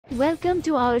Welcome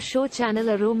to our show channel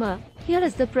Aroma. Here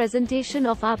is the presentation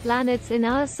of our planets in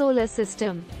our solar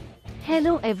system.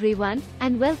 Hello everyone,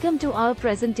 and welcome to our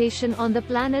presentation on the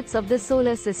planets of the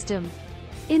solar system.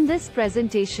 In this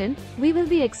presentation, we will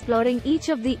be exploring each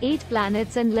of the 8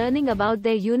 planets and learning about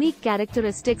their unique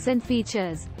characteristics and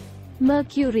features.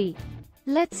 Mercury.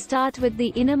 Let's start with the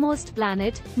innermost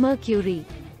planet, Mercury.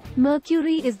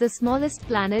 Mercury is the smallest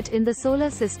planet in the solar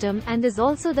system and is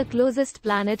also the closest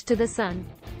planet to the Sun.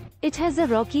 It has a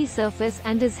rocky surface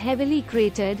and is heavily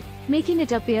cratered, making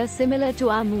it appear similar to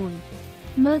our Moon.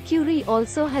 Mercury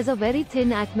also has a very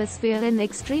thin atmosphere and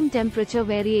extreme temperature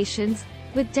variations,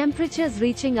 with temperatures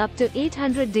reaching up to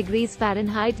 800 degrees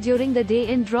Fahrenheit during the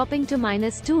day and dropping to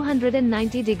minus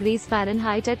 290 degrees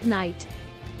Fahrenheit at night.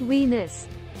 Venus.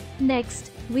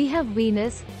 Next, we have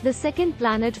Venus, the second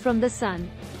planet from the Sun.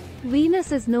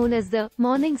 Venus is known as the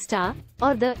morning star,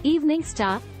 or the evening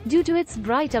star, due to its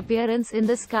bright appearance in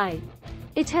the sky.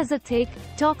 It has a thick,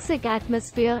 toxic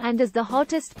atmosphere and is the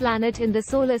hottest planet in the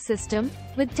solar system,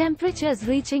 with temperatures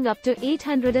reaching up to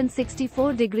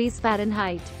 864 degrees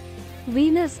Fahrenheit.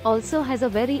 Venus also has a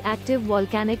very active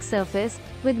volcanic surface,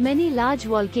 with many large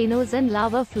volcanoes and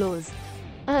lava flows.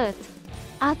 Earth.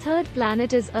 Our third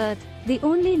planet is Earth, the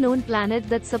only known planet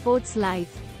that supports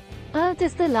life. Earth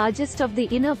is the largest of the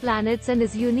inner planets and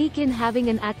is unique in having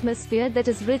an atmosphere that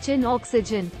is rich in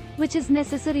oxygen, which is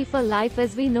necessary for life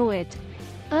as we know it.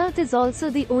 Earth is also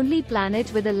the only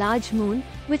planet with a large moon,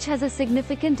 which has a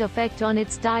significant effect on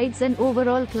its tides and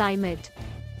overall climate.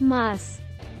 Mars.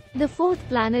 The fourth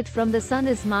planet from the Sun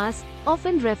is Mars,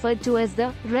 often referred to as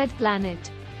the red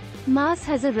planet. Mars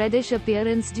has a reddish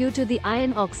appearance due to the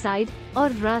iron oxide, or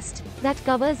rust, that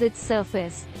covers its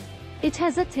surface. It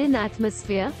has a thin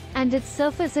atmosphere, and its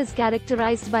surface is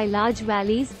characterized by large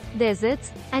valleys,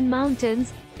 deserts, and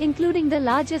mountains, including the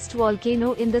largest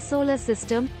volcano in the solar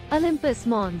system, Olympus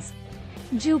Mons.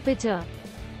 Jupiter.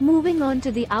 Moving on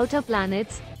to the outer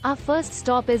planets, our first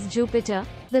stop is Jupiter,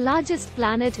 the largest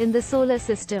planet in the solar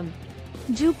system.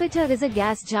 Jupiter is a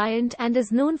gas giant and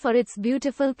is known for its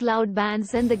beautiful cloud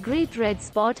bands and the Great Red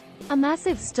Spot, a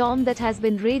massive storm that has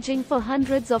been raging for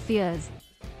hundreds of years.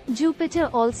 Jupiter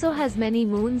also has many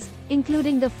moons,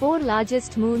 including the 4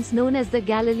 largest moons known as the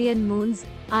Galilean moons,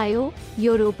 Io,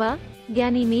 Europa,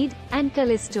 Ganymede, and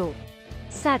Callisto.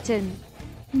 Saturn.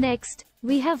 Next,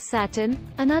 we have Saturn,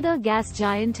 another gas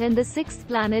giant and the 6th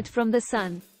planet from the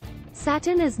Sun.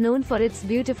 Saturn is known for its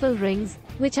beautiful rings,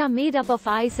 which are made up of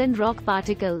ice and rock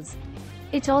particles.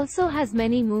 It also has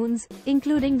many moons,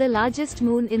 including the largest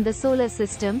moon in the solar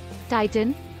system,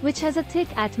 Titan, which has a thick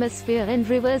atmosphere and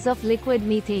rivers of liquid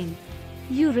methane.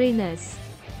 Uranus.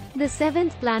 The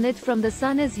 7th planet from the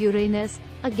Sun is Uranus,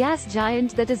 a gas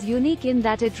giant that is unique in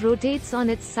that it rotates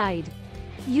on its side.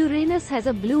 Uranus has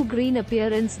a blue-green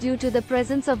appearance due to the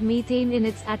presence of methane in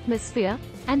its atmosphere,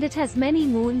 and it has many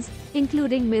moons,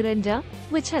 including Miranda,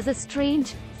 which has a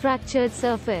strange, fractured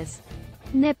surface.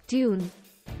 Neptune.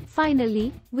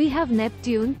 Finally, we have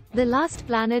Neptune, the last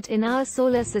planet in our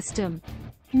solar system.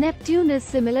 Neptune is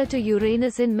similar to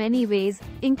Uranus in many ways,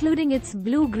 including its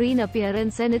blue-green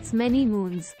appearance and its many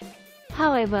moons.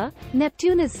 However,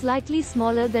 Neptune is slightly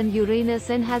smaller than Uranus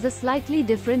and has a slightly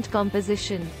different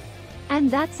composition.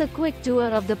 And that's a quick tour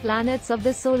of the planets of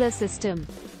the solar system.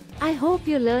 I hope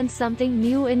you learned something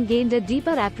new and gained a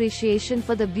deeper appreciation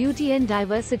for the beauty and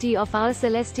diversity of our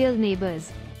celestial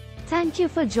neighbors. Thank you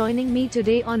for joining me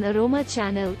today on Aroma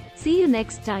channel. See you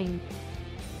next time.